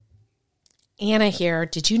Anna here.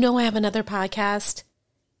 Did you know I have another podcast?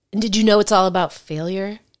 And did you know it's all about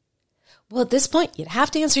failure? Well, at this point, you'd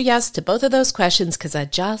have to answer yes to both of those questions because I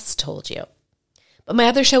just told you. But my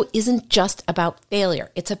other show isn't just about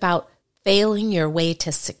failure. It's about failing your way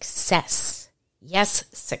to success. Yes,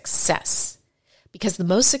 success. Because the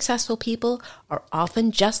most successful people are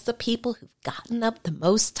often just the people who've gotten up the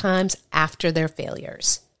most times after their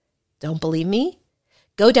failures. Don't believe me?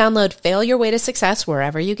 Go download Fail Your Way to Success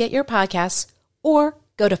wherever you get your podcasts, or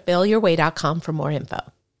go to failyourway.com for more info.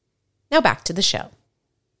 Now back to the show.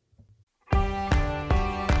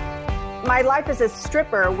 My life as a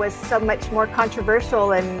stripper was so much more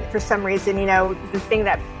controversial, and for some reason, the thing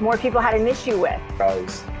that more people had an issue with. I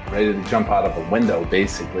was ready to jump out of a window,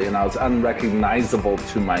 basically, and I was unrecognizable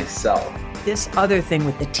to myself. This other thing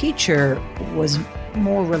with the teacher was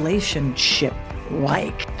more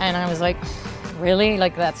relationship-like. And I was like, really?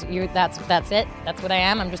 Like, that's it? That's what I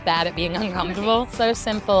am? I'm just bad at being uncomfortable? So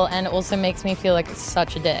simple, and it also makes me feel like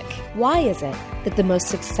such a dick. Why is it that the most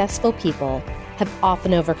successful people have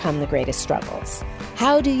often overcome the greatest struggles?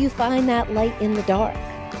 How do you find that light in the dark?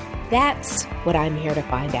 That's what I'm here to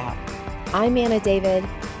find out. I'm Anna David,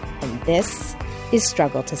 and this is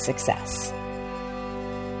Struggle to Success.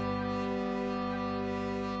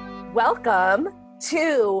 Welcome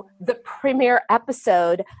to the premiere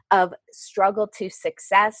episode of Struggle to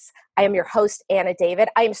Success. I am your host, Anna David.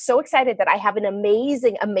 I am so excited that I have an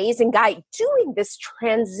amazing, amazing guy doing this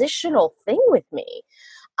transitional thing with me.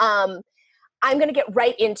 I'm going to get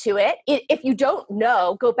right into it. If you don't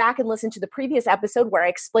know, go back and listen to the previous episode where I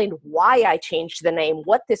explained why I changed the name,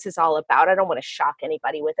 what this is all about. I don't want to shock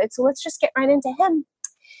anybody with it. So let's just get right into him.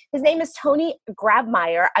 His name is Tony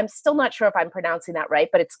Grabmaier. I'm still not sure if I'm pronouncing that right,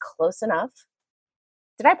 but it's close enough.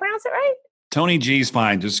 Did I pronounce it right? Tony G's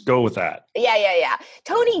fine. Just go with that. Yeah.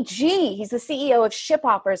 Tony G, he's the CEO of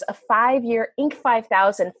ShipOffers, a 5-year Inc.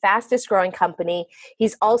 5000 fastest growing company.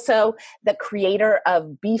 He's also the creator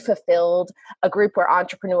of Be Fulfilled, a group where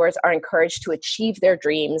entrepreneurs are encouraged to achieve their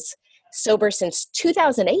dreams. Sober since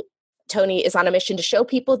 2008, Tony is on a mission to show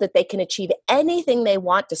people that they can achieve anything they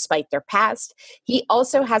want despite their past. He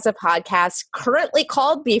also has a podcast currently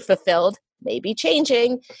called Be Fulfilled, maybe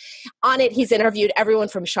changing. On it, he's interviewed everyone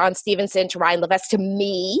from Sean Stevenson to Ryan Levesque to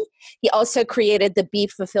me. He also created the Be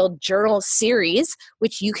Fulfilled Journal series,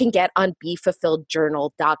 which you can get on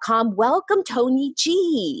BeFulfilledJournal.com. Welcome, Tony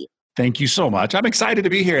G. Thank you so much. I'm excited to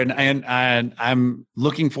be here, and I'm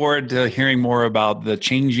looking forward to hearing more about the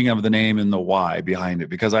changing of the name and the why behind it,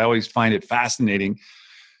 because I always find it fascinating.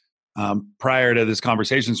 Prior to this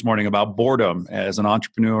conversation this morning about boredom as an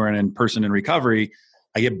entrepreneur and a person in recovery,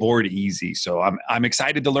 I get bored easy. So I'm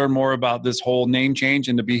excited to learn more about this whole name change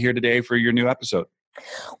and to be here today for your new episode.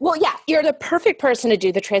 Well, yeah, you're the perfect person to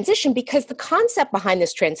do the transition, because the concept behind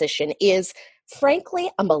this transition is,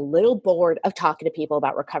 frankly, I'm a little bored of talking to people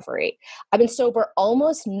about recovery. I've been sober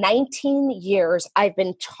almost 19 years. I've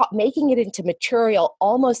been making it into material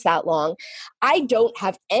almost that long. I don't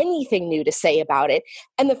have anything new to say about it.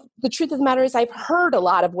 And the truth of the matter is I've heard a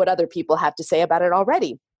lot of what other people have to say about it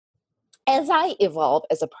already. As I evolve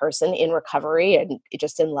as a person in recovery and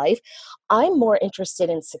just in life, I'm more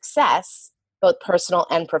interested in success, both personal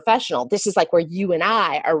and professional. This is like where you and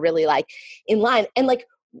I are really like in line. And like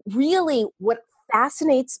really what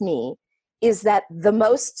fascinates me is that the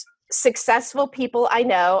most successful people I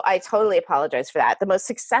know, I totally apologize for that. The most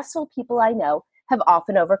successful people I know have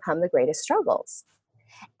often overcome the greatest struggles.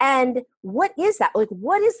 And what is that? Like,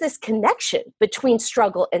 what is this connection between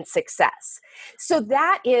struggle and success? So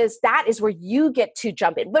that is where you get to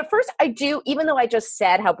jump in. But first, even though I just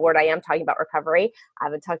said how bored I am talking about recovery, I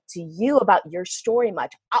haven't talked to you about your story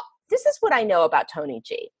much. This is what I know about Tony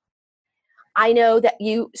G. I know that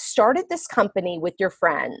you started this company with your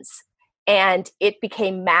friends and it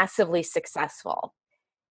became massively successful.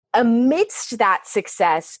 Amidst that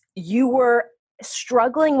success, you were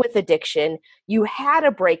struggling with addiction. You had a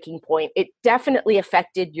breaking point. It definitely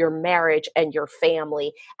affected your marriage and your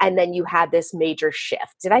family. And then you had this major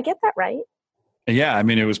shift. Did I get that right? Yeah, I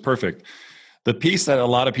mean, it was perfect. The piece that a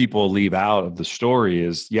lot of people leave out of the story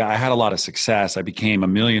is, yeah, I had a lot of success. I became a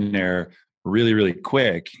millionaire really, really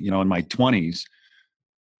quick, in my 20s.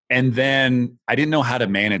 And then I didn't know how to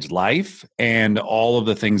manage life and all of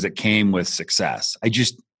the things that came with success.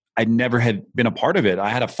 I never had been a part of it. I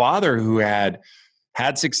had a father who had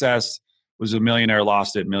success, was a millionaire,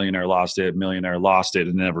 lost it, millionaire, lost it, millionaire, lost it,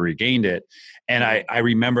 and never regained it. And I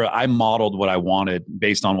remember I modeled what I wanted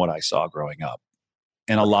based on what I saw growing up.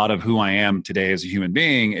 And a lot of who I am today as a human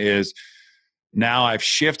being is now I've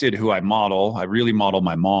shifted who I model. I really model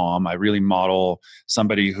my mom. I really model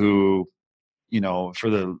somebody who, for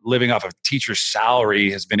the living off of teacher's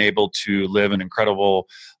salary, has been able to live an incredible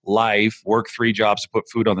life, work 3 jobs to put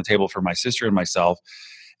food on the table for my sister and myself.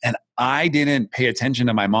 And I didn't pay attention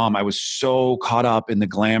to my mom. I was so caught up in the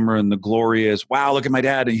glamour and the glorious, wow, look at my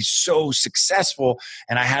dad, he's so successful.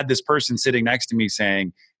 And I had this person sitting next to me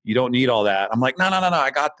saying, you don't need all that. I'm like, no, I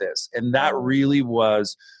got this. And that really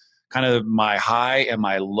was kind of my high and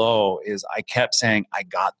my low, is I kept saying, I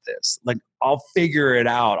got this. Like, I'll figure it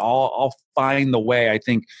out. I'll find the way. I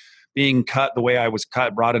think being cut the way I was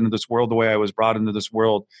cut, brought into this world the way I was brought into this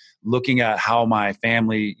world, looking at how my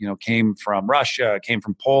family, came from Russia, came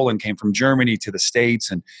from Poland, came from Germany to the States,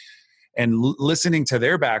 and listening to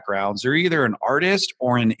their backgrounds, they're either an artist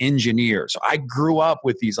or an engineer. So I grew up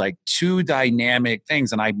with these like 2 dynamic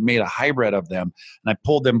things, and I made a hybrid of them, and I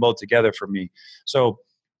pulled them both together for me. So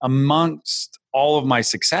amongst all of my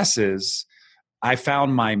successes, I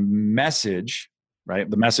found my message, right?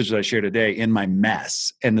 The message that I share today, in my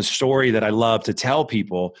mess. And the story that I love to tell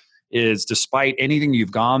people is, despite anything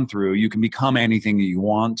you've gone through, you can become anything that you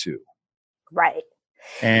want to. Right.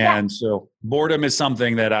 And so boredom is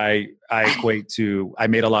something that I equate to, I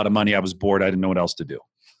made a lot of money. I was bored. I didn't know what else to do.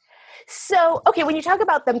 So, okay, when you talk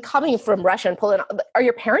about them coming from Russia and Poland, are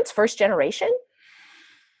your parents first generation?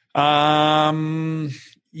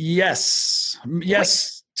 Yes.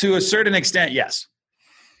 To a certain extent, yes.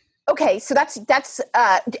 Okay, so that's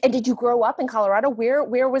and did you grow up in Colorado?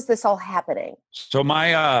 Where was this all happening? So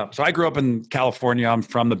I grew up in California. I'm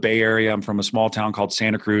from the Bay Area. I'm from a small town called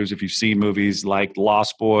Santa Cruz. If you've seen movies like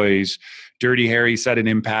Lost Boys, Dirty Harry, Sudden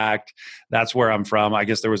Impact, that's where I'm from. I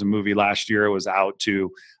guess there was a movie last year it was out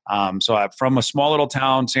too. So I'm from a small little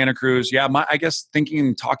town, Santa Cruz. Yeah, I guess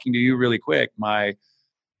talking to you really quick, my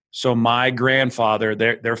grandfather,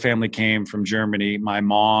 their family came from Germany. My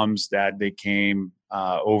mom's dad, they came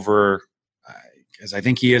over, because I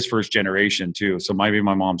think he is first generation too. So maybe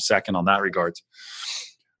my mom's second on that regards.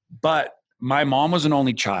 But my mom was an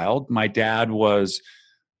only child. My dad was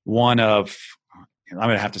one of, I'm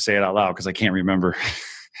going to have to say it out loud because I can't remember.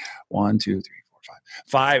 1, 2, 3, 4,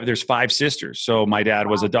 5. There's 5 sisters. So my dad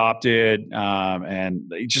was adopted, and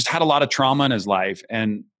he just had a lot of trauma in his life.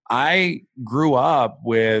 And I grew up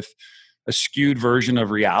with a skewed version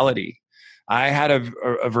of reality. I had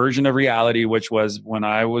a version of reality, which was when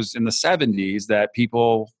I was in the 70s, that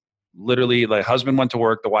people literally, the husband went to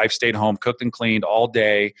work, the wife stayed home, cooked and cleaned all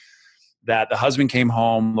day, that the husband came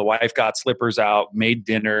home, the wife got slippers out, made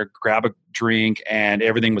dinner, grab a drink, and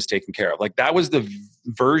everything was taken care of. Like, that was the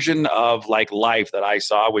version of like life that I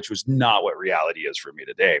saw, which was not what reality is for me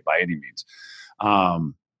today by any means.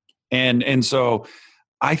 And so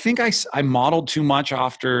I think I modeled too much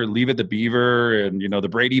after Leave It to Beaver and, the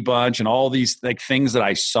Brady Bunch and all these like things that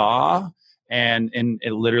I saw. And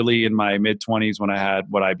it literally in my mid-20s, when I had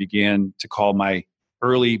what I began to call my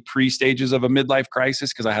early pre-stages of a midlife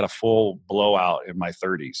crisis, because I had a full blowout in my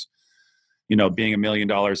 30s, being $1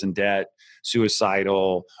 million in debt,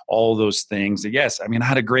 suicidal, all those things. Yes, I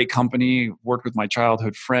had a great company, worked with my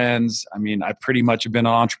childhood friends. I pretty much have been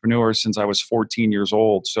an entrepreneur since I was 14 years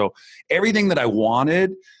old. So everything that I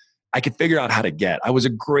wanted, I could figure out how to get. I was a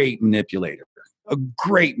great manipulator.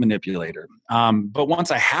 But once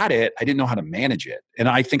I had it, I didn't know how to manage it. And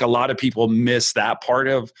I think a lot of people miss that part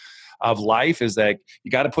of life, is that you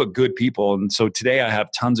got to put good people. And so today I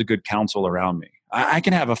have tons of good counsel around me. I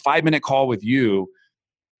can have a 5-minute call with you,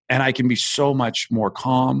 and I can be so much more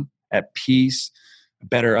calm, at peace, a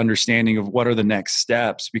better understanding of what are the next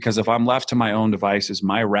steps. Because if I'm left to my own devices,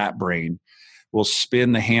 my rat brain will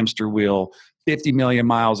spin the hamster wheel 50 million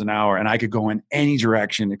miles an hour, and I could go in any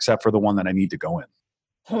direction except for the one that I need to go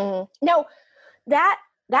in. Now, that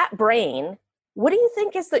brain, what do you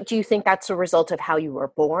think do you think that's a result of how you were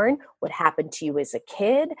born? What happened to you as a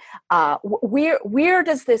kid? Where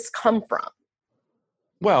does this come from?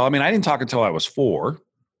 Well, I didn't talk until I was 4.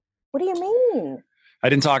 What do you mean? I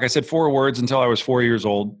didn't talk. I said 4 words until I was 4 years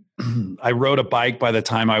old. I rode a bike by the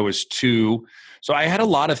time I was 2. So I had a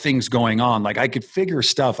lot of things going on. Like, I could figure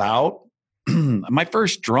stuff out. My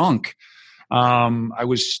first drunk, I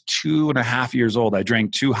was 2.5 years old. I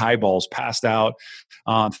drank 2 highballs, passed out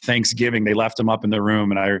on Thanksgiving. They left them up in the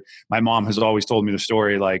room. And my mom has always told me the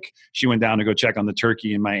story. Like, she went down to go check on the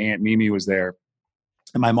turkey, and my Aunt Mimi was there.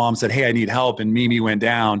 And my mom said, "Hey, I need help." And Mimi went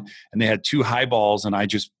down, and they had 2 highballs, and I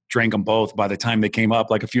just drank them both. By the time they came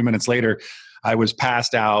up, like a few minutes later, I was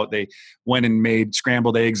passed out. They went and made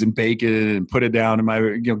scrambled eggs and bacon and put it down,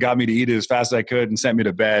 and got me to eat it as fast as I could and sent me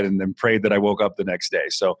to bed, and then prayed that I woke up the next day.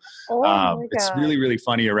 So it's really, really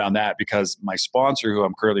funny around that, because my sponsor, who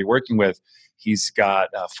I'm currently working with, he's got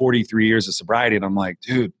 43 years of sobriety. And I'm like,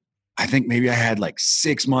 dude, I think maybe I had like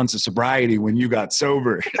 6 months of sobriety when you got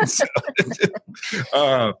sober. That's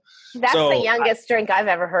the youngest drink I've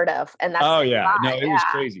ever heard of. And that's it was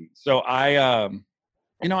crazy. So I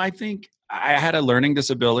think I had a learning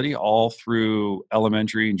disability all through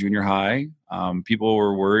elementary and junior high. People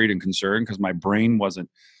were worried and concerned because my brain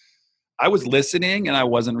I was listening and I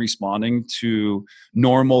wasn't responding to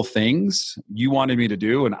normal things you wanted me to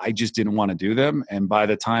do, and I just didn't want to do them. And by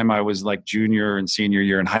the time I was like junior and senior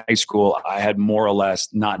year in high school, I had more or less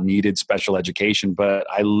not needed special education. But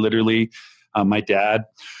I literally, my dad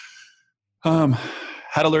had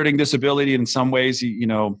a learning disability in some ways.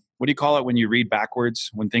 What do you call it when you read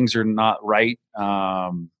backwards, when things are not right?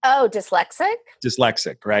 Dyslexic?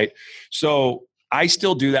 Dyslexic, right? So I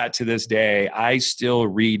still do that to this day. I still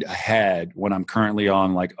read ahead when I'm currently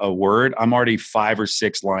on like a word. I'm already 5 or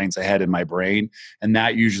 6 lines ahead in my brain. And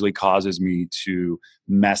that usually causes me to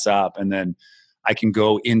mess up. And then I can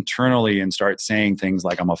go internally and start saying things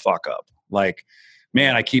like I'm a fuck up. Like,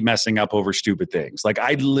 man, I keep messing up over stupid things. Like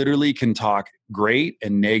I literally can talk great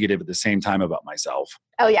and negative at the same time about myself.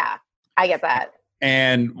 Oh yeah, I get that.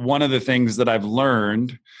 And one of the things that I've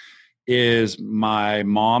learned is my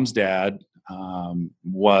mom's dad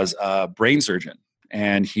was a brain surgeon,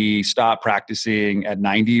 and he stopped practicing at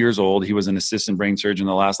 90 years old. He was an assistant brain surgeon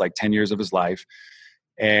the last like 10 years of his life.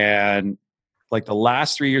 And like the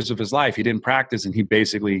last 3 years of his life, he didn't practice, and he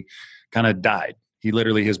basically kind of died. He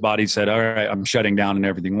literally, his body said, all right, I'm shutting down, and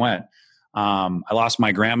everything went. I lost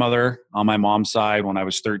my grandmother on my mom's side when I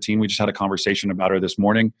was 13. We just had a conversation about her this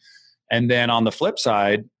morning. And then on the flip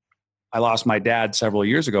side, I lost my dad several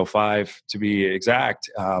years ago, 5 to be exact,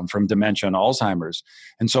 from dementia and Alzheimer's.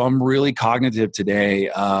 And so I'm really cognitive today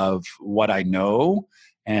of what I know,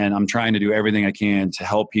 and I'm trying to do everything I can to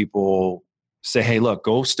help people say, hey, look,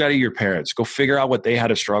 go study your parents, go figure out what they had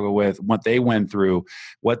to struggle with, what they went through,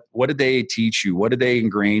 what did they teach you, what did they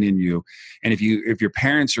ingrain in you? And if your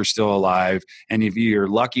parents are still alive, and if you're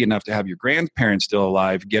lucky enough to have your grandparents still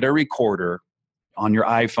alive, get a recorder on your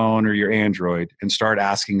iPhone or your Android and start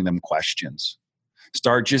asking them questions.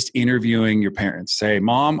 Start just interviewing your parents. Say,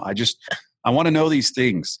 Mom, I want to know these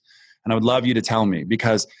things, and I would love you to tell me,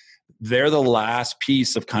 because they're the last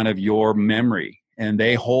piece of kind of your memory. And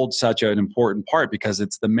they hold such an important part because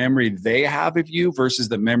it's the memory they have of you versus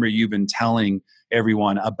the memory you've been telling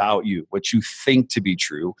everyone about you, what you think to be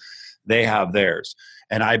true. They have theirs.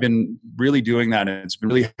 And I've been really doing that. And it's been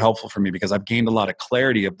really helpful for me because I've gained a lot of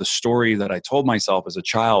clarity of the story that I told myself as a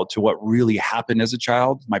child to what really happened as a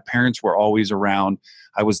child. My parents were always around.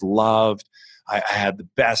 I was loved. I had the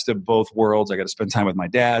best of both worlds. I got to spend time with my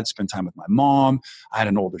dad, spend time with my mom. I had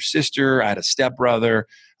an older sister. I had a stepbrother.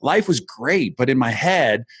 Life was great. But in my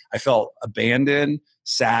head, I felt abandoned,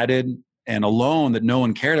 saddened, and alone, that no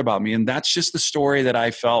one cared about me. And that's just the story that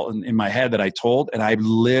I felt in my head that I told. And I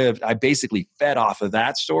basically fed off of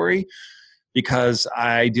that story because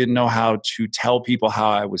I didn't know how to tell people how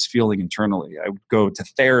I was feeling internally. I would go to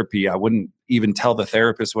therapy. I wouldn't even tell the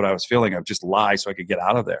therapist what I was feeling. I would just lie so I could get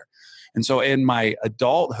out of there. And so in my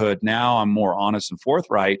adulthood, now I'm more honest and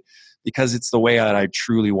forthright because it's the way that I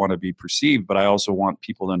truly want to be perceived. But I also want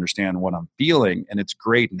people to understand what I'm feeling. And it's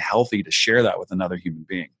great and healthy to share that with another human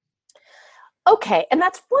being. Okay, and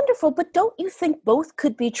that's wonderful, but don't you think both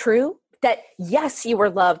could be true? That yes, you were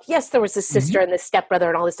loved. Yes, there was a sister and this stepbrother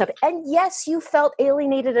and all this stuff. And yes, you felt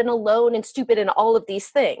alienated and alone and stupid and all of these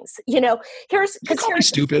things. Here's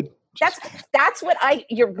stupid. That's what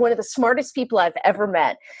you're one of the smartest people I've ever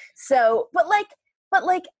met. So, but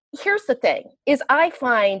here's the thing is I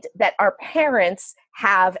find that our parents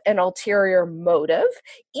have an ulterior motive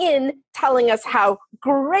in telling us how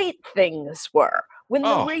great things were, when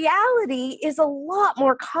the reality is a lot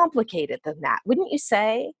more complicated than that. Wouldn't you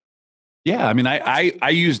say? Yeah. I mean, I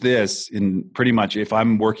use this in pretty much if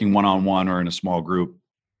I'm working one-on-one or in a small group.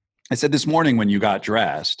 I said this morning when you got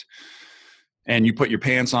dressed and you put your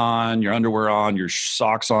pants on, your underwear on, your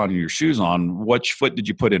socks on, and your shoes on, which foot did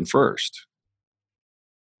you put in first?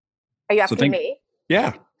 Are you asking me?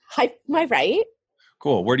 Yeah. Am I right?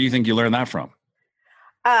 Cool. Where do you think you learned that from?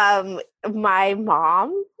 My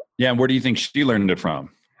mom. Yeah. And where do you think she learned it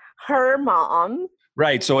from? Her mom.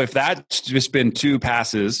 Right. So if that's just been 2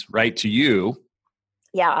 passes, right, to you.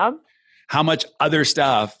 Yeah. How much other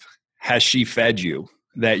stuff has she fed you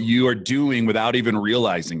that you are doing without even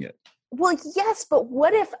realizing it? Well, yes, but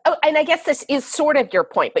what if, and I guess this is sort of your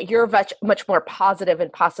point, but you're much more positive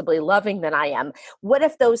and possibly loving than I am. What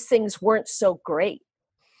if those things weren't so great?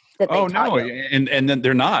 that they Oh taught no, you? and then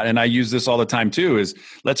they're not. And I use this all the time too. Is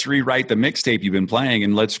let's rewrite the mixtape you've been playing,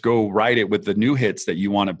 and let's go write it with the new hits that you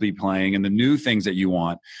want to be playing and the new things that you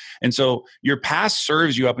want. And so your past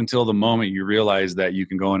serves you up until the moment you realize that you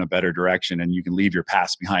can go in a better direction and you can leave your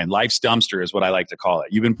past behind. Life's dumpster is what I like to call it.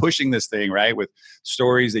 You've been pushing this thing, right, with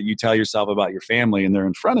stories that you tell yourself about your family, and they're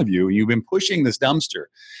in front of you. And you've been pushing this dumpster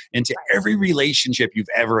into every relationship you've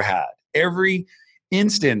ever had, every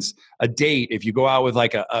instance, a date. If you go out with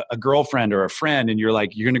like a girlfriend or a friend and you're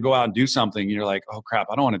like, you're going to go out and do something, and you're like, oh crap,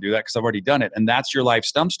 I don't want to do that because I've already done it. And that's your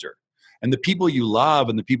life's dumpster. And the people you love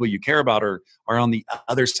and the people you care about are on the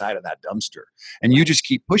other side of that dumpster. And you just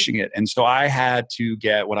keep pushing it. And so I had to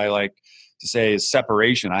get what I like to say is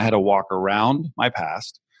separation. I had to walk around my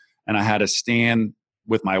past, and I had to stand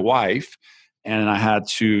with my wife, and I had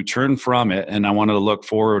to turn from it, and I wanted to look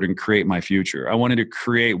forward and create my future. I wanted to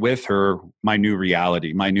create with her my new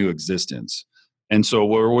reality, my new existence. And so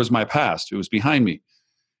where was my past? It was behind me.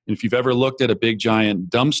 And if you've ever looked at a big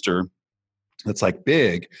giant dumpster that's like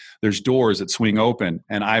big, there's doors that swing open.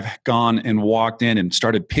 And I've gone and walked in and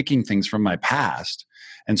started picking things from my past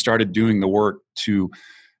and started doing the work to,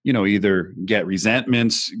 either get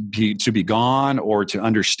resentments to be gone or to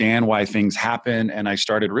understand why things happen. And I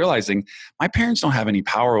started realizing my parents don't have any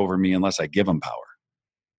power over me unless I give them power.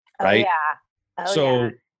 Right. Oh, yeah. So,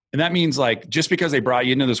 and that means like, just because they brought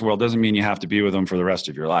you into this world doesn't mean you have to be with them for the rest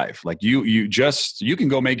of your life. Like you can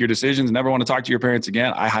go make your decisions and never want to talk to your parents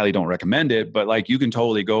again. I highly don't recommend it, but like you can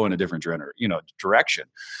totally go in a different direction.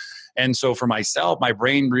 And so for myself, my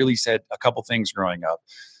brain really said a couple things growing up.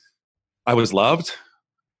 I was loved.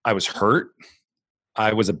 I was hurt.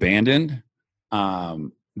 I was abandoned.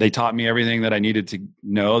 They taught me everything that I needed to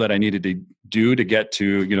know, that I needed to do to get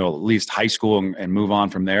to, at least high school and move on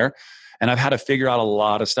from there. And I've had to figure out a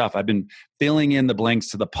lot of stuff. I've been filling in the blanks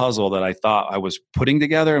to the puzzle that I thought I was putting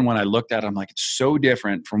together. And when I looked at it, I'm like, it's so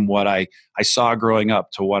different from what I saw growing up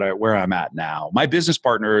to where I'm at now. My business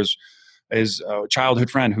partner is a childhood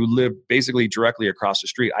friend who lived basically directly across the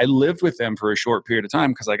street. I lived with them for a short period of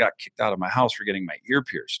time because I got kicked out of my house for getting my ear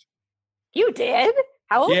pierced. You did?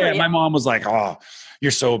 How old were you? My mom was like, oh,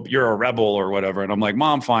 you're a rebel or whatever. And I'm like,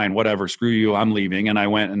 Mom, fine, whatever, screw you, I'm leaving. And I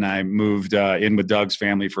went and I moved in with Doug's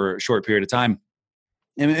family for a short period of time.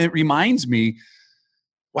 And it reminds me,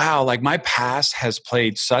 wow, like my past has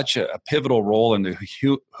played such a pivotal role into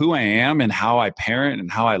who I am and how I parent and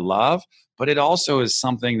how I love. But it also is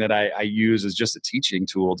something that I use as just a teaching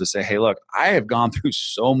tool to say, hey, look, I have gone through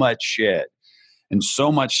so much shit and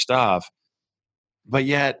so much stuff, but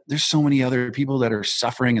yet there's so many other people that are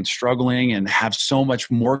suffering and struggling and have so much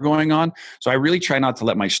more going on. So I really try not to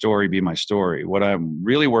let my story be my story. What I'm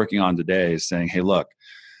really working on today is saying, hey, look,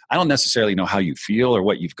 I don't necessarily know how you feel or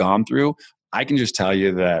what you've gone through. I can just tell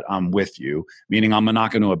you that I'm with you, meaning I'm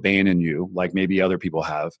not going to abandon you like maybe other people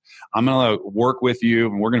have. I'm going to work with you,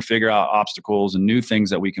 and we're going to figure out obstacles and new things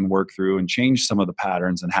that we can work through and change some of the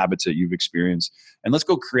patterns and habits that you've experienced. And let's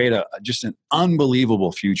go create just an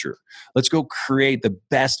unbelievable future. Let's go create the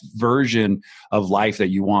best version of life that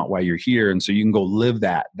you want while you're here. And so you can go live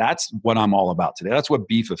that. That's what I'm all about today. That's what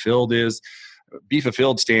Be Fulfilled is. Be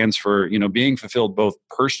Fulfilled stands for, being fulfilled both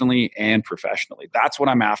personally and professionally. That's what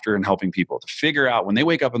I'm after in helping people to figure out when they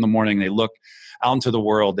wake up in the morning, they look out into the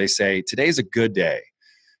world, they say, today's a good day.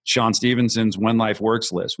 Sean Stevenson's When Life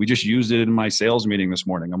Works list. We just used it in my sales meeting this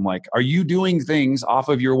morning. I'm like, are you doing things off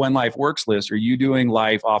of your When Life Works list? Or are you doing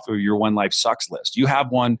life off of your When Life Sucks list? You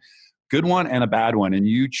have one good one and a bad one, and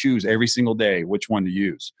you choose every single day which one to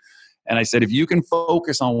use. And I said, if you can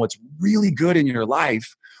focus on what's really good in your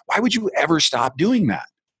life, why would you ever stop doing that?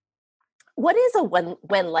 What is a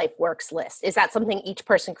when Life Works list? Is that something each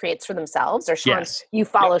person creates for themselves, or Sean, Yes. you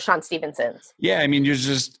follow Sean Stevenson's? Yeah, I mean, you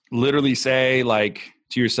just literally say like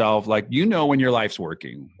to yourself, like, when your life's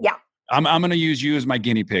working. Yeah. I'm going to use you as my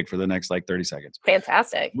guinea pig for the next 30 seconds.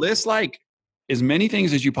 Fantastic. List like as many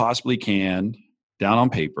things as you possibly can down on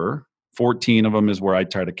paper. 14 of them is where I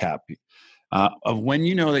try to cap of when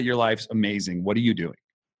you know that your life's amazing. What are you doing?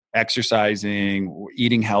 Exercising,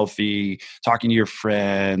 eating healthy, talking to your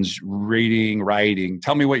friends, reading, writing.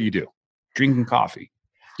 Tell me what you do. Drinking coffee.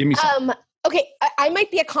 Give me some. Okay, I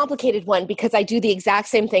might be a complicated one because I do the exact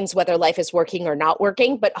same things whether life is working or not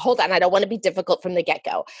working. But hold on, I don't want to be difficult from the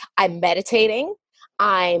get-go. I'm meditating.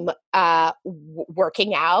 I'm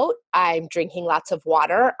working out. I'm drinking lots of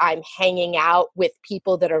water. I'm hanging out with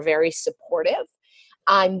people that are very supportive.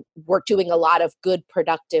 We're doing a lot of good,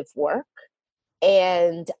 productive work.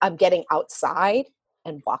 And I'm getting outside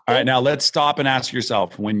and walking. All right, now let's stop and ask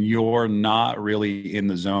yourself, when you're not really in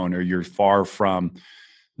the zone or you're far from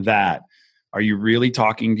that, Are you really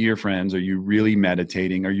talking to your friends? Are you really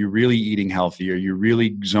meditating? Are you really eating healthy? Are you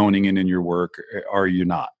really zoning in your work? Or are you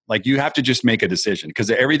not? Like, you have to just make a decision,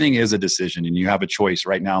 because everything is a decision, and you have a choice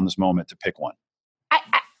right now in this moment to pick one.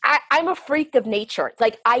 I'm a freak of nature.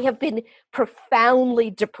 Like, I have been profoundly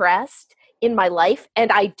depressed in my life,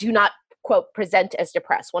 and I do not, quote, present as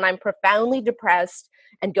depressed. When I'm profoundly depressed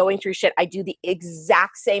and going through shit, I do the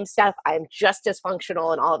exact same stuff. I am just as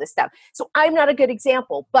functional and all this stuff. So I'm not a good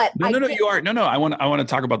example, but No, you are. No, I want to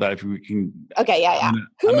talk about that if we can. Okay, yeah.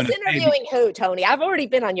 Who's interviewing who, Tony? I've already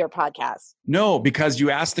been on your podcast. No, because you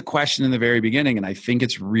asked the question in the very beginning, and I think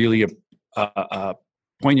it's really a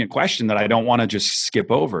poignant question that I don't want to just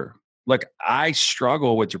skip over. Look, I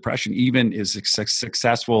struggle with depression. Even as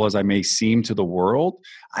successful as I may seem to the world,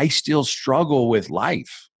 I still struggle with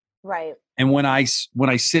life. Right. And when I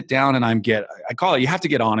sit down and I call it, you have to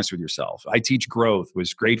get honest with yourself. I teach growth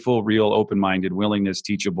was grateful, real, open-minded, willingness,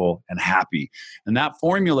 teachable, and happy. And that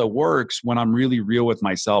formula works when I'm really real with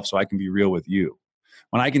myself, so I can be real with you.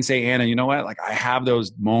 When I can say, Anna, you know what? Like, I have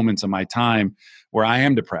those moments of my time where I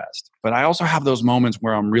am depressed, but I also have those moments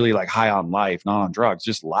where I'm really like high on life, not on drugs,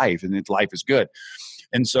 just life, and life is good.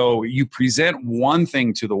 And so you present one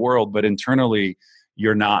thing to the world, but internally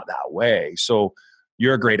you're not that way. So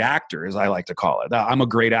you're a great actor, as I like to call it. I'm a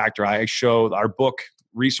great actor. I show, our book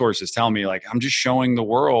resources tell me, like, I'm just showing the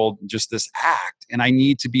world just this act, and I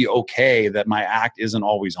need to be okay that my act isn't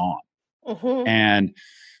always on. Mm-hmm. And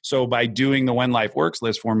so by doing the When Life Works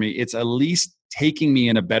list for me, it's at least taking me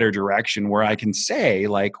in a better direction where I can say,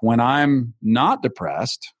 like, when I'm not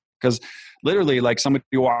depressed, because literally, like, somebody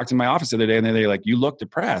walked in my office the other day and they're like, you look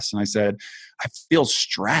depressed. And I said, I feel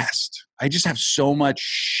stressed. I just have so much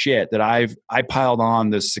shit that I piled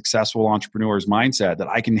on this successful entrepreneur's mindset that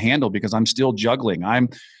I can handle, because I'm still juggling. I'm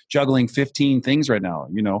juggling 15 things right now,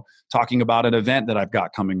 talking about an event that I've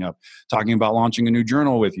got coming up, talking about launching a new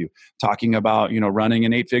journal with you, talking about, running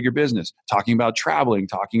an 8-figure business, talking about traveling,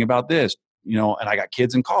 talking about this, and I got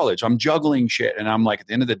kids in college. I'm juggling shit. And I'm like, at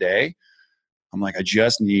the end of the day, I'm like, I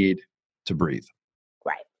just need to breathe.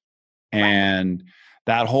 Right. And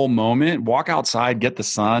that whole moment, walk outside, get the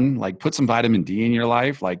sun, like, put some vitamin D in your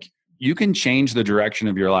life. Like, you can change the direction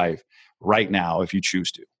of your life right now if you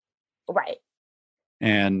choose to. Right.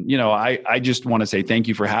 And, I just want to say thank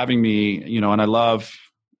you for having me, and I love,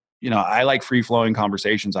 I like free flowing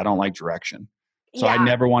conversations. I don't like direction. So I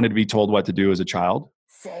never wanted to be told what to do as a child.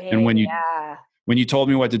 Same, and when you told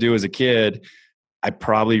me what to do as a kid, I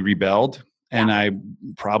probably rebelled. And I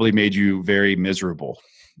probably made you very miserable.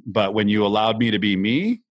 But when you allowed me to be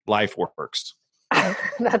me, life works.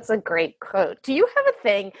 That's a great quote. Do you have a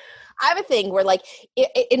thing? I have a thing where, like,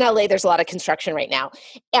 in LA, there's a lot of construction right now.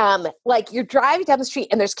 Like, you're driving down the street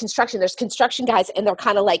and there's construction guys, and they're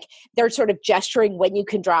kind of like, they're sort of gesturing when you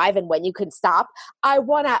can drive and when you can stop. I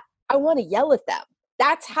want to yell at them.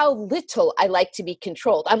 That's how little I like to be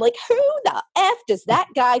controlled. I'm like, who the F does that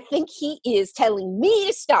guy think he is, telling me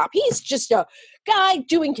to stop? He's just a guy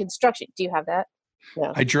doing construction. Do you have that?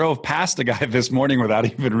 No. I drove past a guy this morning without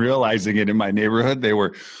even realizing it in my neighborhood. They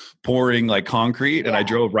were pouring like concrete, and I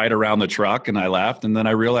drove right around the truck and I left. And then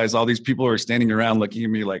I realized all these people were standing around looking at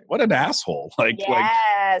me like, what an asshole.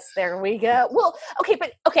 Yes, there we go. Well, okay.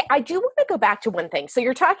 I do want to go back to one thing. So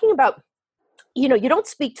you're talking about, you don't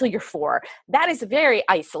speak till you're 4. That is very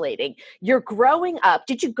isolating. You're growing up.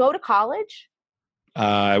 Did you go to college?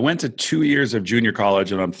 I went to 2 years of junior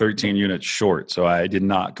college, and I'm 13 units short. So I did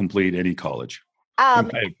not complete any college.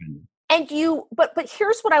 And but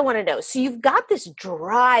here's what I want to know. So you've got this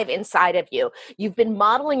drive inside of you. You've been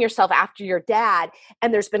modeling yourself after your dad,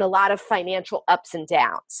 and there's been a lot of financial ups and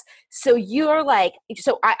downs. So you're like,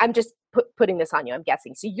 I'm just putting this on you, I'm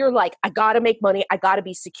guessing. So you're like, I got to make money. I got to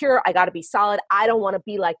be secure. I got to be solid. I don't want to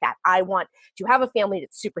be like that. I want to have a family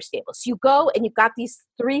that's super stable. So you go and you've got these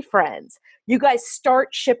 3 friends. You guys start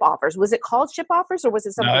Ship Offers. Was it called Ship Offers, or was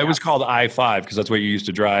it something else? It was called I-5, because that's what you used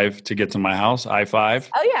to drive to get to my house, I-5.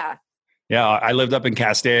 Oh, yeah. Yeah, I lived up in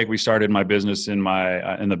Castaic. We started my business in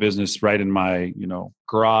the business right in my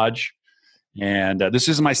garage, and this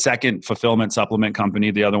is my second fulfillment supplement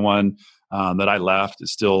company. The other one that I left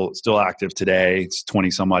is still active today. It's 20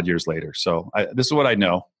 some odd years later. So this is what I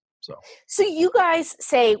know. So you guys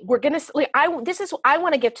say we're gonna. I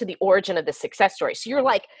want to get to the origin of the success story. So you're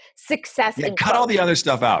like success. Yeah, cut all the other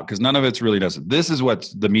stuff out, because none of it's really does it. This is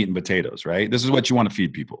what's the meat and potatoes, right? This is what you want to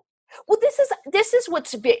feed people. Well, this is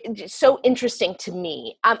what's so interesting to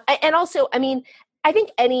me. And also, I mean, I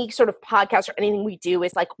think any sort of podcast or anything we do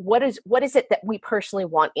is like, what is it that we personally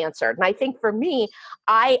want answered? And I think for me,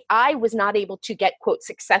 I was not able to get, quote,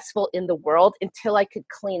 successful in the world until I could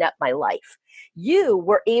clean up my life. You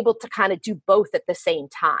were able to kind of do both at the same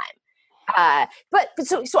time. But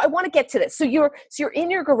so I want to get to this. So you're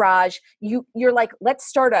in your garage, you're like, let's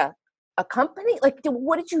start a company. Like,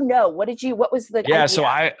 what did you know? What was the idea? So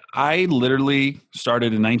I literally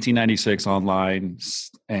started in 1996 online,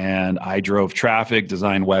 and I drove traffic,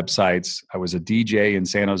 designed websites. I was a DJ in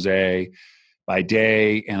San Jose by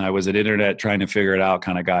day, and I was an internet trying to figure it out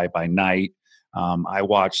kind of guy by night. I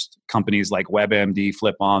watched companies like WebMD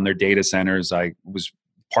flip on their data centers. I was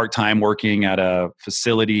part-time working at a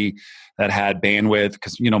facility that had bandwidth,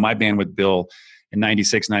 because my bandwidth bill in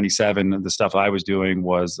 96, 97, the stuff I was doing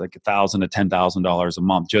was like $1,000 to $10,000 a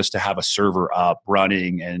month just to have a server up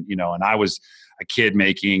running. And, and I was a kid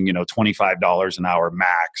making, $25 an hour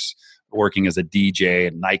max, working as a DJ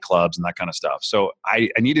at nightclubs and that kind of stuff. So I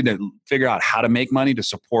needed to figure out how to make money to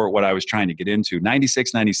support what I was trying to get into.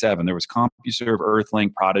 96, 97, there was CompuServe,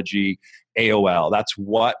 Earthlink, Prodigy, AOL. That's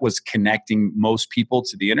what was connecting most people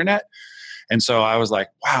to the internet. And so I was like,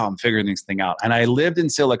 wow, I'm figuring this thing out. And I lived in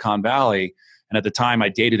Silicon Valley. And at the time, I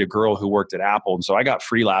dated a girl who worked at Apple. And so I got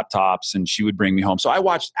free laptops and she would bring me home. So I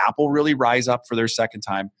watched Apple really rise up for their second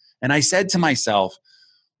time. And I said to myself,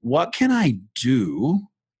 what can I do?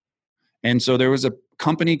 And so there was a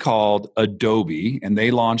company called Adobe, and they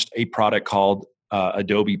launched a product called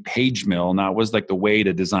Adobe PageMill. And that was like the way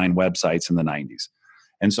to design websites in the 90s.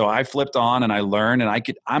 And so I flipped on and I learned, and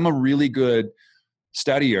I'm a really good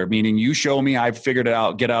studier, meaning you show me, I've figured it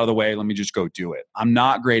out, get out of the way, let me just go do it. I'm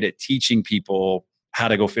not great at teaching people how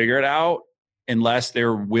to go figure it out unless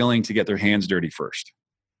they're willing to get their hands dirty first.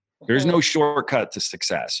 There's no shortcut to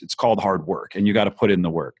success. It's called hard work, and you got to put in the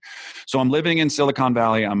work. So I'm living in Silicon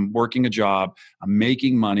Valley. I'm working a job. I'm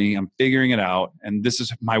making money. I'm figuring it out. And this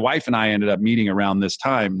is, my wife and I ended up meeting around this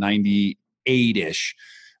time, 98-ish.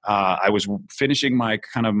 I was finishing my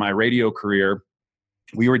radio career.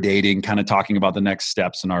 We were dating, kind of talking about the next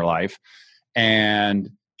steps in our life. And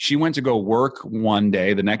she went to go work one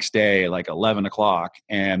day, the next day, like 11 o'clock,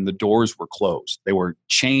 and the doors were closed. They were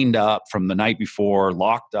chained up from the night before,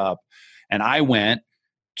 locked up. And I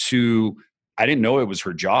didn't know it was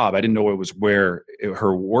her job. I didn't know it was where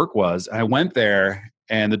her work was. I went there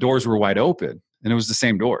and the doors were wide open, and it was the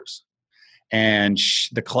same doors. And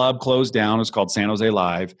the club closed down. It was called San Jose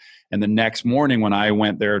Live. And the next morning when I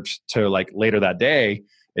went there to later that day,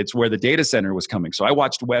 it's where the data center was coming. So I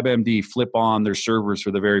watched WebMD flip on their servers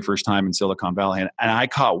for the very first time in Silicon Valley. And I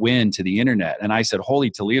caught wind to the internet. And I said, holy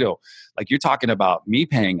Toledo, like, you're talking about me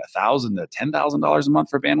paying $1,000 to $10,000 a month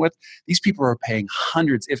for bandwidth. These people are paying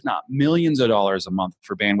hundreds, if not millions of dollars a month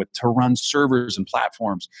for bandwidth to run servers and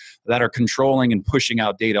platforms that are controlling and pushing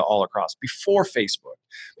out data all across, before Facebook,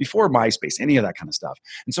 before MySpace, any of that kind of stuff.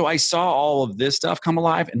 And so I saw all of this stuff come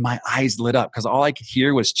alive, and my eyes lit up because all I could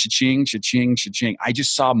hear was cha-ching, cha-ching, cha-ching. I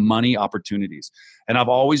just saw money opportunities. And I've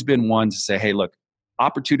always been one to say, hey, look,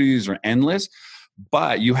 opportunities are endless,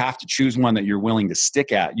 but you have to choose one that you're willing to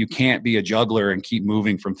stick at. You can't be a juggler and keep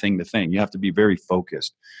moving from thing to thing. You have to be very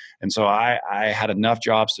focused. And so I had enough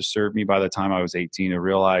jobs to serve me by the time I was 18 to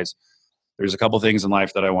realize there's a couple things in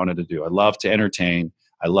life that I wanted to do. I love to entertain.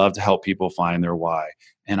 I love to help people find their why.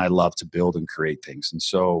 And I love to build and create things. And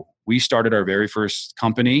so we started our very first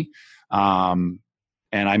company. And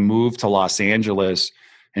I moved to Los Angeles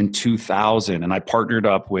in 2000. And I partnered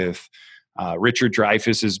up with Richard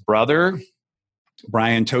Dreyfuss's brother,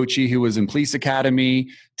 Brian Tochi, who was in Police Academy,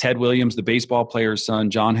 Ted Williams, the baseball player's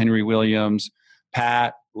son, John Henry Williams,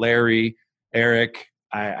 Pat, Larry, Eric.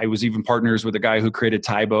 I was even partners with a guy who created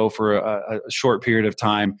Tybo for a short period of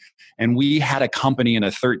time. And we had a company and a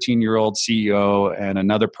 13-year-old CEO and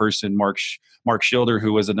another person, Mark Schilder,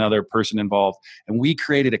 who was another person involved. And we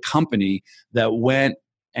created a company that went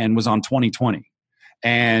and was on 2020.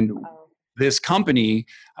 And this company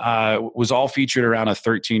was all featured around a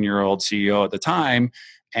 13-year-old CEO at the time.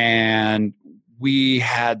 And we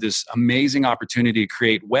had this amazing opportunity to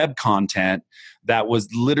create web content that was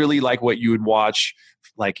literally like what you would watch,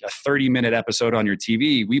 like a 30-minute episode on your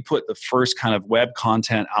TV. We put the first kind of web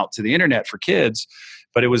content out to the internet for kids,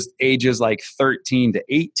 but it was ages like 13 to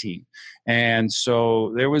 18. And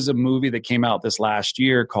so there was a movie that came out this last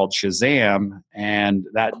year called Shazam. And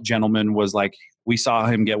that gentleman was like, we saw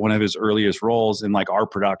him get one of his earliest roles in like our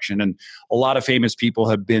production. And a lot of famous people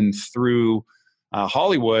have been through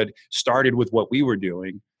Hollywood, started with what we were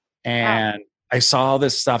doing. And I saw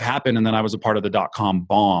this stuff happen. And then I was a part of the dot-com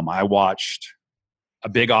bomb. I watched a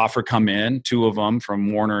big offer come in, two of them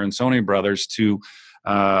from Warner and Sony Brothers, to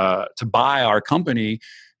to buy our company.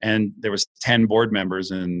 And there was 10 board members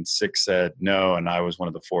and 6 said no. And I was one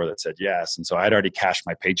of the 4 that said yes. And so I'd already cashed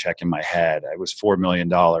my paycheck in my head. It was $4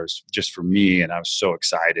 million just for me. And I was so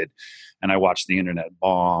excited. And I watched the internet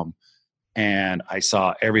bomb and I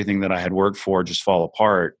saw everything that I had worked for just fall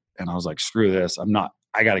apart. And I was like, screw this.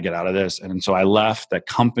 I got to get out of this. And so I left that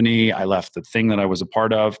company. I left the thing that I was a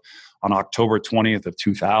part of on October 20th of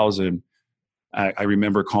 2000. I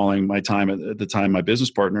remember calling at the time, my business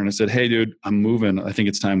partner, and I said, hey, dude, I'm moving. I think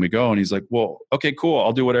it's time we go. And he's like, well, okay, cool.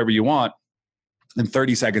 I'll do whatever you want. And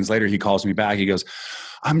 30 seconds later, he calls me back. He goes,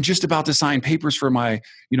 I'm just about to sign papers for my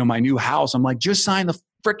new house. I'm like, just sign the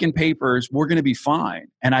freaking papers. We're going to be fine.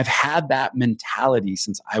 And I've had that mentality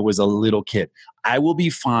since I was a little kid. I will be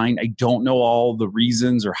fine. I don't know all the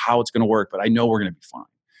reasons or how it's going to work, but I know we're going to be fine.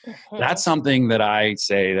 Mm-hmm. That's something that I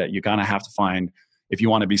say that you're going to have to find if you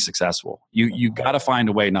want to be successful. You got to find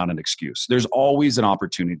a way, not an excuse. There's always an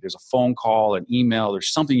opportunity. There's a phone call, an email.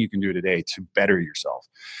 There's something you can do today to better yourself.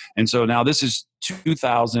 And so now this is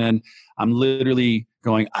 2000. I'm literally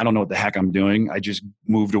going, I don't know what the heck I'm doing. I just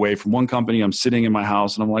moved away from one company. I'm sitting in my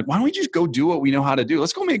house and I'm like, why don't we just go do what we know how to do?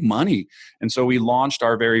 Let's go make money. And so we launched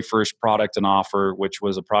our very first product and offer, which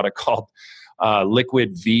was a product called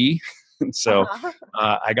Liquid V. So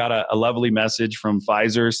I got a lovely message from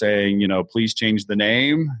Pfizer saying, please change the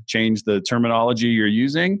name, change the terminology you're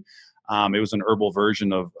using. It was an herbal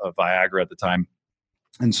version of Viagra at the time.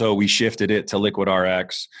 And so we shifted it to Liquid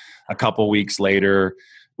RX. A couple weeks later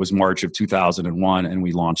was March of 2001, and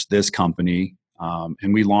we launched this company.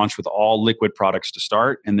 And we launched with all liquid products to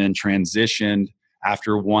start and then transitioned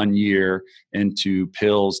after 1 year into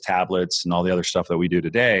pills, tablets, and all the other stuff that we do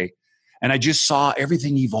today. And I just saw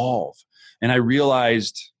everything evolve. And I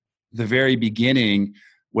realized the very beginning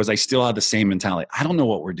was I still had the same mentality. I don't know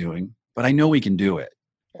what we're doing, but I know we can do it.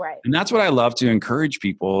 Right. And that's what I love to encourage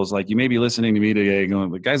people is like, you may be listening to me today going,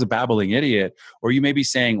 the guy's a babbling idiot. Or you may be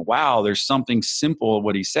saying, wow, there's something simple.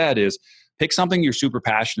 What he said is pick something you're super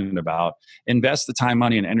passionate about, invest the time,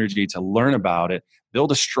 money, and energy to learn about it,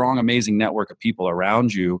 build a strong, amazing network of people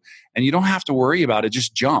around you. And you don't have to worry about it.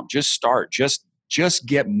 Just jump, just start, just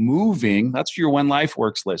get moving. That's your When Life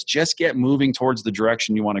Works list. Just get moving towards the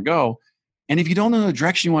direction you want to go. And if you don't know the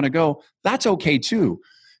direction you want to go, that's okay too.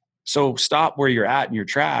 So stop where you're at in your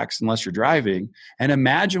tracks, unless you're driving, and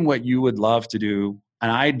imagine what you would love to do.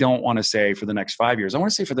 And I don't want to say for the next 5 years. I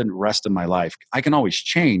want to say for the rest of my life. I can always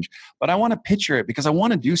change, but I want to picture it because I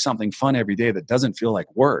want to do something fun every day that doesn't feel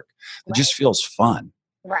like work. It just feels fun.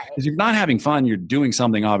 Right. Because if you're not having fun, you're doing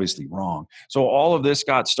something obviously wrong. So all of this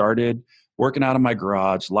got started working out of my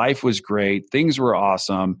garage. Life was great. Things were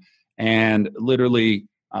awesome. And literally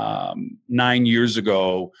 9 years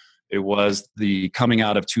ago, it was the coming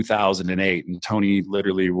out of 2008. And Tony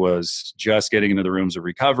literally was just getting into the rooms of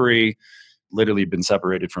recovery, literally been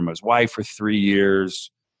separated from his wife for 3 years,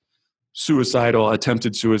 suicidal,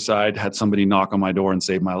 attempted suicide, had somebody knock on my door and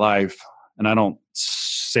save my life. And I don't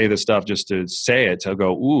say this stuff just to say it, to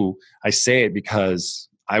go, ooh, I say it because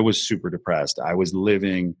I was super depressed. I was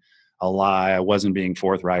living a lie. I wasn't being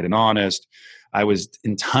forthright and honest. I was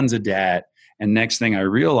in tons of debt. And next thing I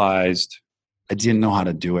realized, I didn't know how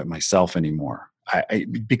to do it myself anymore.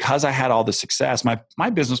 Because I had all the success, my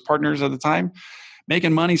business partners at the time,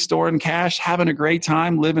 making money, storing cash, having a great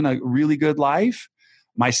time, living a really good life.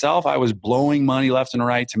 Myself, I was blowing money left and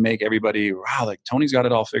right to make everybody, wow, like Tony's got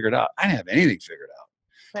it all figured out. I didn't have anything figured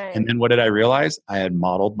out. Right. And then what did I realize? I had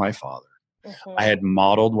modeled my father. Mm-hmm. I had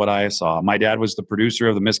modeled what I saw. My dad was the producer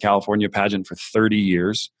of the Miss California pageant for 30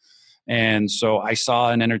 years. And so I saw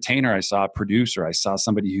an entertainer, I saw a producer, I saw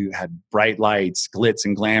somebody who had bright lights, glitz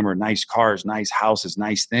and glamour, nice cars, nice houses,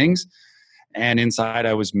 nice things. And inside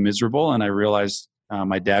I was miserable. And I realized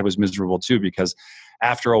my dad was miserable too, because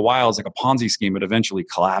after a while, it's like a Ponzi scheme. It eventually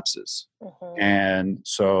collapses. Mm-hmm. And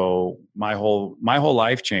so my whole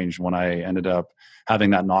life changed when I ended up having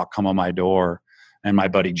that knock come on my door. And my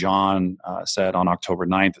buddy John said on October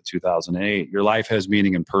 9th of 2008, your life has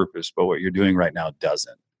meaning and purpose, but what you're doing right now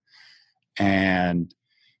doesn't. And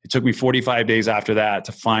it took me 45 days after that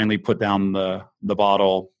to finally put down the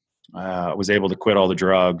bottle. I was able to quit all the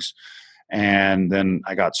drugs. And then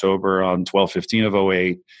I got sober on 12/15 of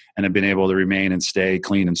 08 and have been able to remain and stay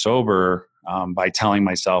clean and sober by telling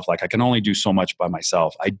myself, like, I can only do so much by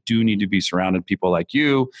myself. I do need to be surrounded people like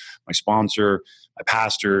you, my sponsor, my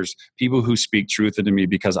pastors, people who speak truth into me,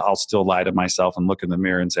 because I'll still lie to myself and look in the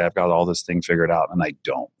mirror and say, I've got all this thing figured out, and I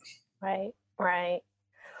don't. Right, right.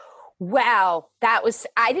 Wow,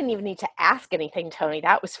 I didn't even need to ask anything, Tony.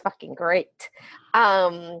 That was fucking great.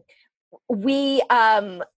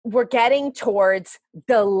 we're getting towards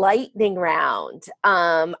the lightning round.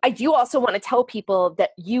 I do also want to tell people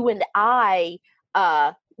that you and I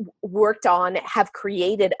have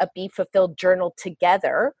created a Be Fulfilled journal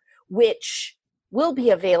together, which will be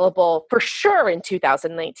available for sure in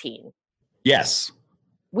 2019. Yes.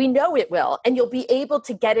 We know it will, and you'll be able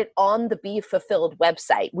to get it on the Be Fulfilled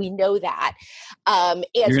website. We know that.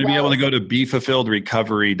 You're going to be able to go to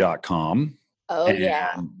BeFulfilledRecovery.com. Oh,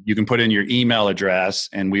 yeah. You can put in your email address,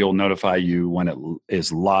 and we'll notify you when it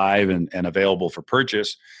is live and available for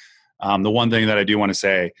purchase. The one thing that I do want to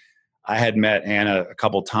say, I had met Anna a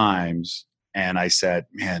couple times, and I said,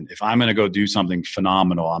 man, if I'm going to go do something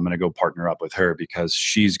phenomenal, I'm going to go partner up with her because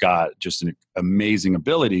she's got just an amazing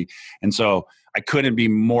ability. And so I couldn't be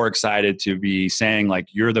more excited to be saying, like,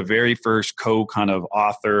 you're the very first kind of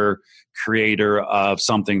author, creator of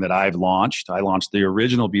something that I've launched. I launched the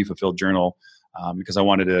original Be Fulfilled journal because I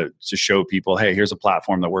wanted to show people, hey, here's a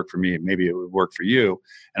platform that worked for me. Maybe it would work for you.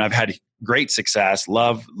 And I've had great success,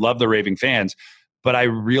 love the raving fans. But I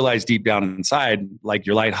realized deep down inside, like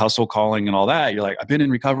your light hustle calling and all that, you're like, I've been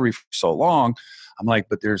in recovery for so long. I'm like,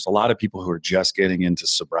 but there's a lot of people who are just getting into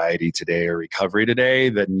sobriety today or recovery today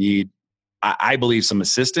that need, I believe, some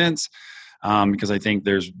assistance because I think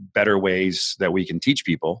there's better ways that we can teach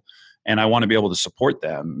people. And I want to be able to support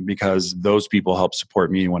them because those people helped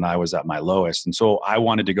support me when I was at my lowest. And so I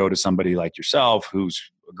wanted to go to somebody like yourself who's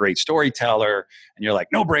a great storyteller, and you're like,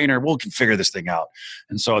 no brainer, we can figure this thing out.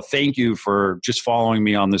 And so thank you for just following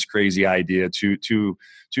me on this crazy idea, two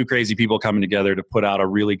crazy people coming together to put out a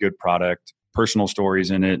really good product, personal stories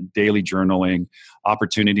in it, daily journaling,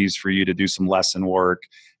 opportunities for you to do some lesson work.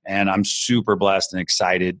 And I'm super blessed and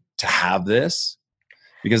excited to have this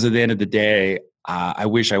because at the end of the day, I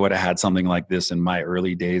wish I would have had something like this in my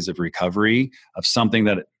early days of recovery, of something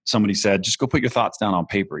that somebody said, just go put your thoughts down on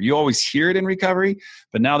paper. You always hear it in recovery,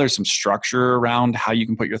 but now there's some structure around how you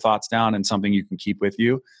can put your thoughts down and something you can keep with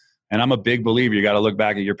you. And I'm a big believer you got to look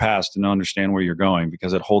back at your past and understand where you're going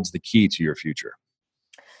because it holds the key to your future.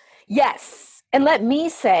 Yes. And let me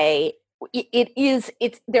say,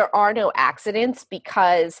 there are no accidents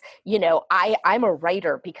because, I'm a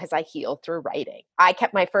writer because I heal through writing. I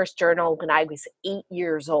kept my first journal when I was 8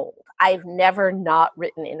 years old. I've never not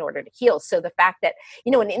written in order to heal. So the fact that,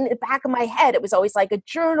 and in the back of my head, it was always like a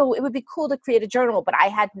journal. It would be cool to create a journal, but I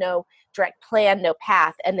had no direct plan, no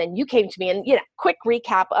path. And then you came to me and, quick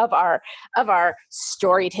recap of our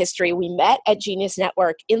storied history. We met at Genius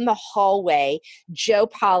Network in the hallway. Joe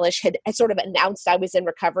Polish had sort of announced I was in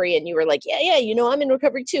recovery and you were like, yeah, I'm in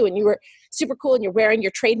recovery too. And you were super cool and you're wearing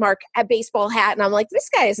your trademark baseball hat. And I'm like, this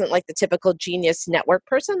guy isn't like the typical Genius Network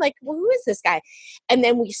person. Like, well, who is this guy? And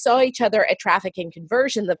then we saw each other at Traffic and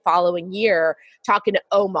Conversion the following year talking to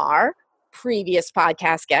Omar, previous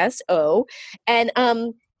podcast guest, and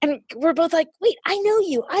we're both like, wait, I know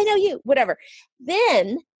you, whatever.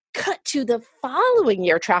 Then cut to the following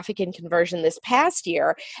year, Traffic and Conversion this past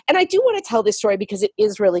year. And I do want to tell this story because it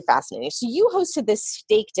is really fascinating. So you hosted this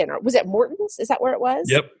steak dinner. Was it Morton's? Is that where it was?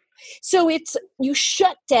 Yep. So you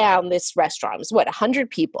shut down this restaurant. It was 100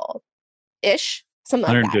 people-ish? Something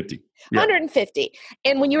like 150. that. 150.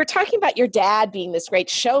 And when you were talking about your dad being this great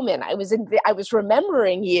showman, I was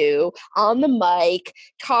remembering you on the mic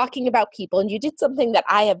talking about people, and you did something that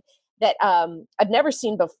I've never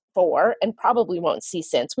seen before and probably won't see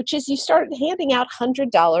since, which is you started handing out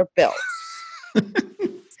 $100 bills.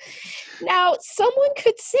 Now, someone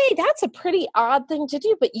could say that's a pretty odd thing to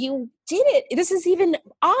do, but you did it. This is even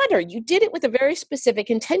odder. You did it with a very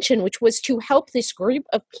specific intention, which was to help this group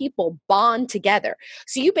of people bond together.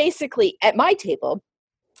 So you basically, at my table,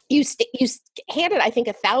 you handed, I think,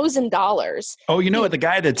 $1,000. Oh, the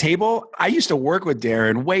guy at the table? I used to work with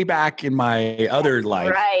Darren way back in my other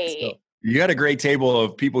life. Right. So you had a great table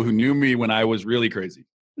of people who knew me when I was really crazy.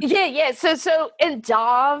 Yeah. So and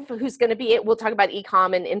Dov, who's going to be it, we'll talk about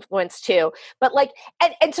e-com and influence too. But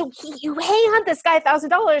so you hand this guy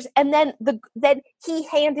 $1,000, and then he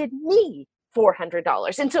handed me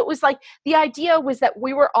 $400. And so it was like, the idea was that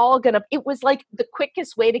we were all it was like the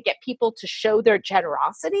quickest way to get people to show their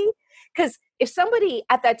generosity. Because if somebody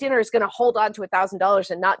at that dinner is going to hold on to $1,000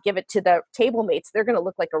 and not give it to the table mates, they're going to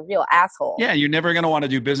look like a real asshole. Yeah. You're never going to want to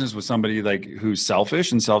do business with somebody like who's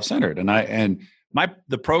selfish and self-centered. And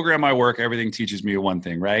the program I work, everything teaches me one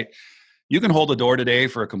thing, right? You can hold a door today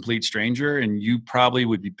for a complete stranger, and you probably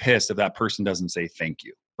would be pissed if that person doesn't say thank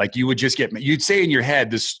you. Like you would just you'd say in your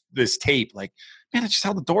head this tape, like, man, I just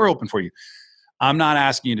held the door open for you. I'm not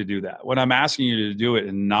asking you to do that. What I'm asking you to do it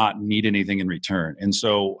and not need anything in return. And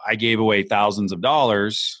so I gave away thousands of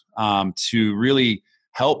dollars to really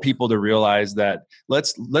help people to realize that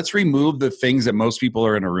let's remove the things that most people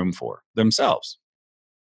are in a room for themselves.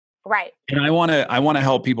 Right. And I want to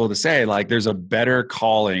help people to say, like, there's a better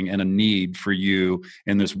calling and a need for you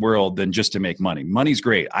in this world than just to make money. Money's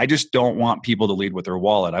great. I just don't want people to lead with their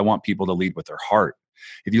wallet. I want people to lead with their heart.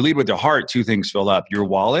 If you lead with your heart, two things fill up. Your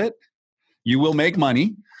wallet, you will make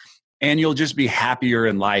money, and you'll just be happier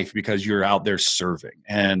in life because you're out there serving.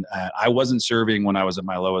 And I wasn't serving when I was at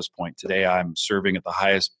my lowest point. Today, I'm serving at the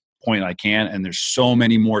highest point I can, and there's so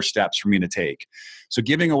many more steps for me to take. So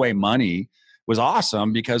giving away money was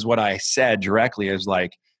awesome, because what I said directly is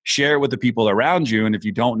like, share it with the people around you. And if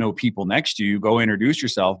you don't know people next to you, go introduce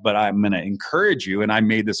yourself. But I'm going to encourage you, and I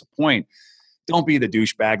made this a point, don't be the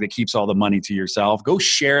douchebag that keeps all the money to yourself. Go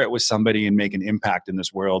share it with somebody and make an impact in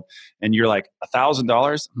this world. And you're like,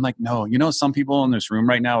 $1,000? I'm like, no, some people in this room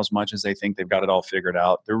right now, as much as they think they've got it all figured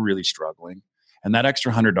out, they're really struggling. And that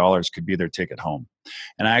extra $100 could be their ticket home.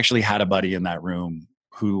 And I actually had a buddy in that room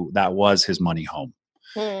who that was his money home.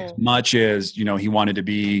 As much as, he wanted to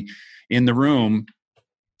be in the room,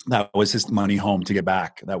 that was his money home to get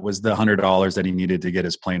back. That was the $100 that he needed to get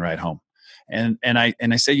his plane ride home. And I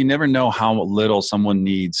say, you never know how little someone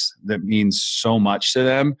needs that means so much to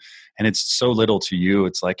them. And it's so little to you.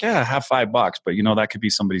 It's like, yeah, have $5, but that could be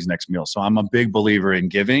somebody's next meal. So I'm a big believer in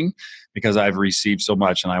giving, because I've received so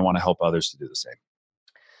much and I want to help others to do the same.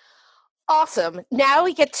 Awesome. Now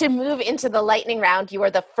we get to move into the lightning round. You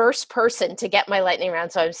are the first person to get my lightning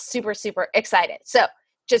round, so I'm super, super excited. So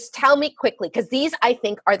just tell me quickly, because these, I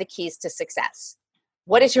think, are the keys to success.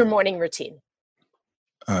 What is your morning routine?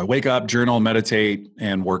 Wake up, journal, meditate,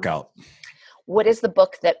 and work out. What is the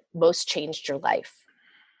book that most changed your life?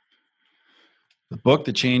 The book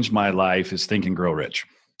that changed my life is Think and Grow Rich.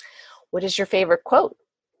 What is your favorite quote?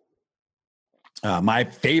 My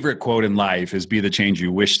favorite quote in life is "Be the change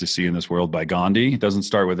you wish to see in this world" by Gandhi. It doesn't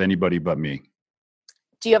start with anybody but me.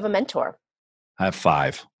 Do you have a mentor? I have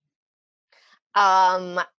 5.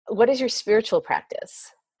 What is your spiritual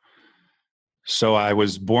practice? So I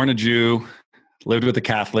was born a Jew, lived with a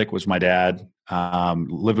Catholic, was my dad,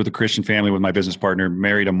 lived with a Christian family with my business partner,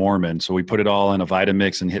 married a Mormon. So we put it all in a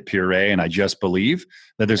Vitamix and hit puree. And I just believe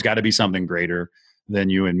that there's got to be something greater than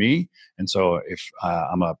you and me. And so if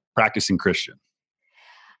I'm a practicing Christian.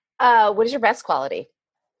 What is your best quality?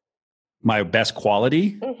 My best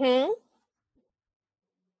quality? Mm-hmm.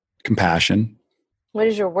 Compassion. What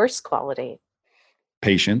is your worst quality?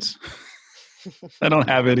 Patience. I don't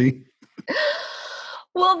have any.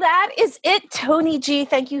 Well, that is it, Tony G.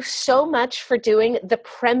 Thank you so much for doing the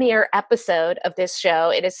premiere episode of this show.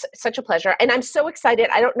 It is such a pleasure. And I'm so excited.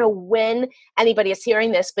 I don't know when anybody is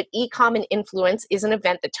hearing this, but Ecom and Influence is an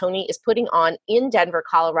event that Tony is putting on in Denver,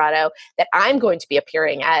 Colorado, that I'm going to be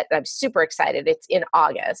appearing at. I'm super excited. It's in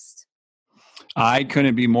August. I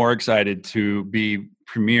couldn't be more excited to be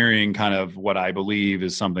premiering kind of what I believe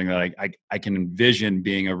is something that I can envision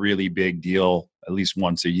being a really big deal at least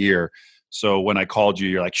once a year. So when I called you,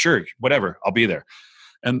 you're like, sure, whatever, I'll be there.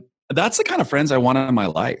 And that's the kind of friends I want in my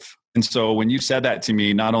life. And so when you said that to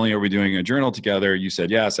me, not only are we doing a journal together, you said,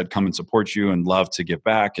 yes, I'd come and support you and love to give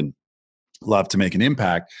back and love to make an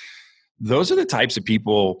impact. Those are the types of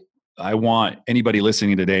people I want anybody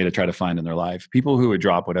listening today to try to find in their life. People who would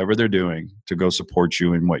drop whatever they're doing to go support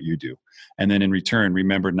you in what you do. And then in return,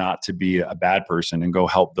 remember not to be a bad person and go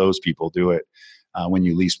help those people do it when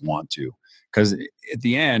you least want to. Because at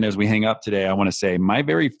the end, as we hang up today, I want to say my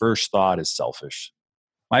very first thought is selfish.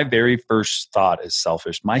 My very first thought is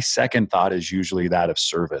selfish. My second thought is usually that of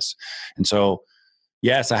service. And so,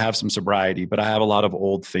 yes, I have some sobriety, but I have a lot of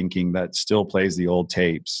old thinking that still plays the old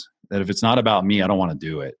tapes. That if it's not about me, I don't want to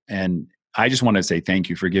do it. And I just want to say thank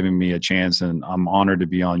you for giving me a chance. And I'm honored to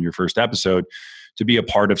be on your first episode, to be a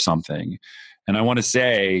part of something. And I want to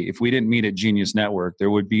say, if we didn't meet at Genius Network, there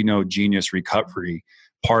would be no Genius Recovery,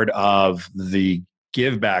 part of the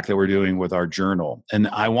give back that we're doing with our journal. And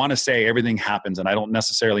I want to say everything happens, and I don't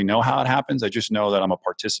necessarily know how it happens. I just know that I'm a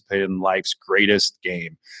participant in life's greatest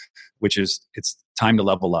game, which is it's time to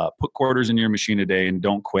level up. Put quarters in your machine today and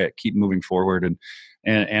don't quit. Keep moving forward.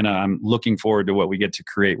 And I'm looking forward to what we get to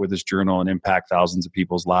create with this journal and impact thousands of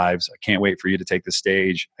people's lives. I can't wait for you to take the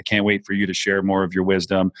stage. I can't wait for you to share more of your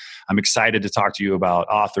wisdom. I'm excited to talk to you about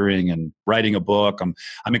authoring and writing a book.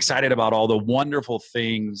 I'm excited about all the wonderful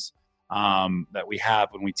things that we have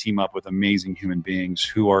when we team up with amazing human beings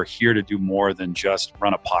who are here to do more than just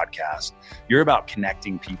run a podcast. You're about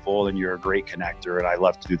connecting people, and you're a great connector, and I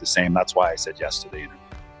love to do the same. That's why I said yes to the interview.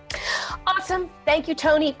 Awesome. Thank you,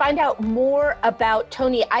 Tony. Find out more about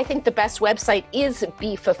Tony. I think the best website is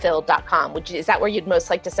BeFulfilled.com. Is that where you'd most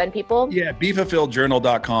like to send people? Yeah,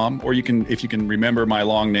 BeFulfilledJournal.com, or you can, if you can remember my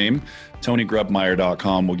long name,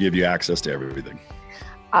 TonyGrubmeyer.com will give you access to everything.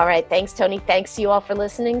 All right. Thanks, Tony. Thanks you all for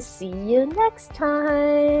listening. See you next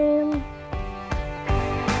time.